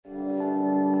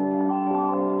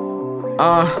The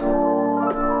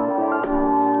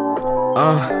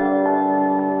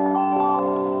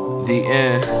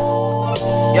end.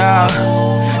 Yeah,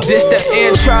 this the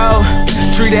intro.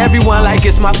 Treat everyone like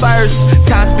it's my first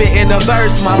time spitting a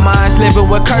verse. My mind's living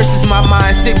with curses. My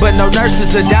mind's sick but no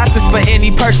nurses or doctors for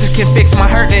any purses can fix my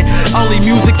hurting. Only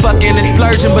music fucking and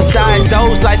splurging. Besides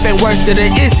those, life ain't worth it, or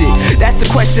is it? That's the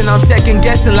question I'm second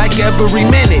guessing like every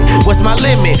minute. What's my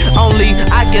limit? Only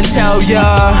I can tell ya.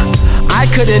 I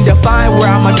couldn't define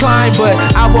where I'ma climb, but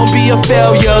I won't be a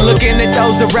failure. Looking at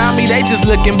those around me, they just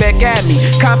looking back at me,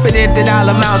 confident that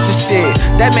I'll amount to shit.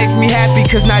 That makes me happy,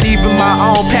 cause not even my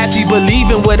own pappy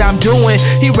believe in what I'm doing.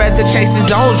 He rather chase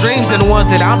his own dreams than the ones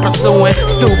that I'm pursuing.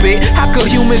 Stupid, how could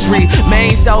humans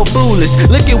remain so foolish?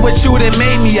 Look at what you done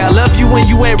made me. I love you when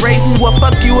you ain't raised me. Well,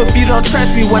 fuck you if you don't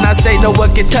trust me. When I say no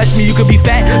one can touch me, you could be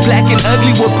fat, black and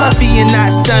ugly with puffy and not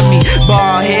stun me.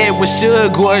 Bald head with sugar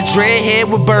or dread head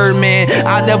with Birdman.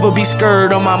 I'll never be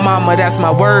scared on my mama, that's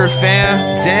my word,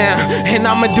 fam. Damn, and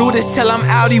I'ma do this till I'm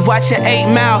outie, watching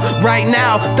 8 Mile right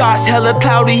now. Thoughts hella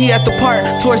cloudy, he at the part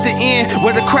towards the end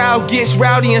where the crowd gets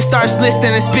rowdy and starts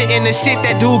listening and spitting the shit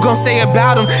that dude gon' say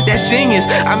about him. That's genius,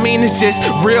 I mean it's just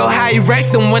real how you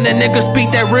wreck them. When a nigga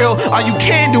speak that real, all you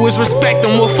can do is respect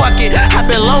them. Well fuck it, I've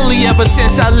been lonely ever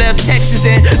since I left Texas,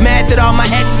 and mad that all my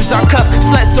exes are cuffed,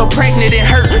 sluts so pregnant and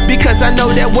hurt, because I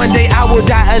know that one day I will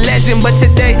die a legend. But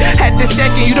today, at this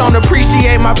second, you don't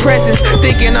appreciate my presence,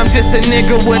 thinking I'm just a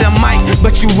nigga with a mic,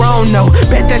 but you wrong, no.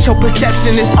 Bet that your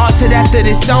perception is altered after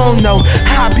this song, no.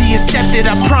 I'll be accepted,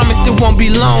 I promise it won't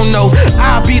be long, no.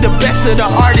 I'll be the best of the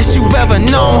artists you've ever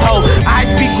known, ho. I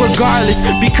speak regardless,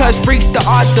 because freak's the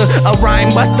author. A rhyme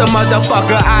buster,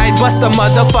 motherfucker. I bust a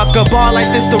motherfucker. Ball like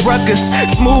this, the ruckus.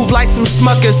 Smooth like some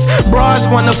smuckers. Bras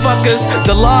wanna fuck us,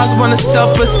 the laws wanna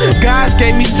stump us. Guys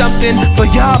gave me something for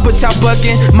y'all, but y'all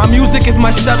bugging. My music is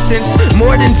my substance,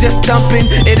 more than just thumping.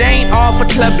 It ain't all for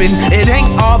clubbing, it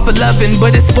ain't all for loving,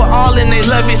 but it's for all and they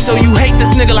love it. So you hate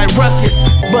this nigga like ruckus,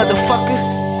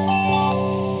 motherfuckers.